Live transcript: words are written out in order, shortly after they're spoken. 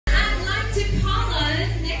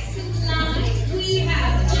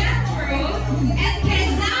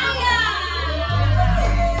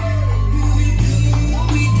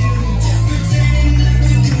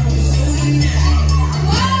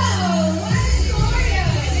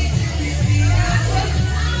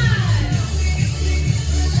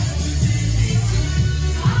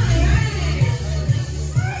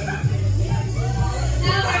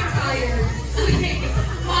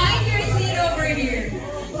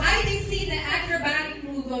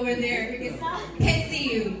over there because I can't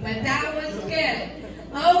see you, but that was good.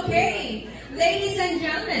 Okay, ladies and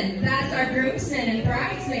gentlemen, that's our groomsmen and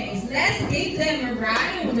bridesmaids. Let's give them a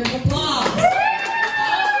round of applause.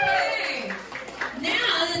 Okay, now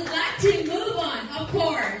I'd like to move on, of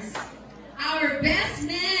course. Our best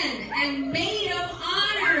man and maid of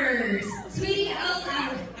honors. Sweetie,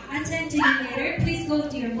 I'll attend to you later. Please go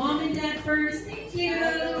to your mom and dad first. Thank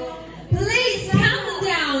you. Please count them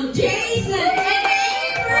down. Jason and April.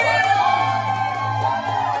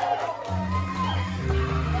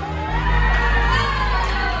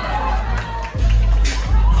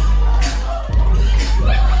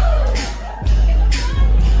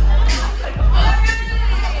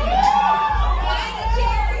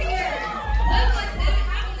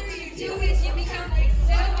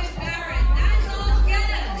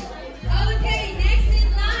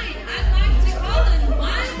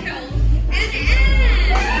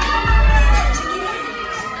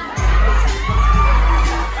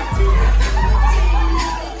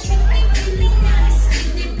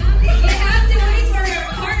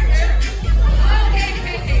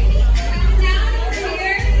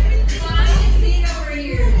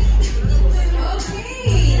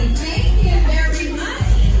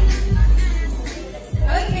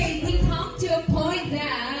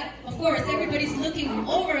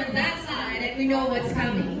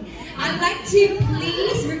 I'd like to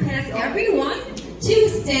please request everyone to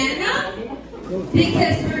stand up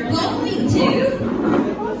because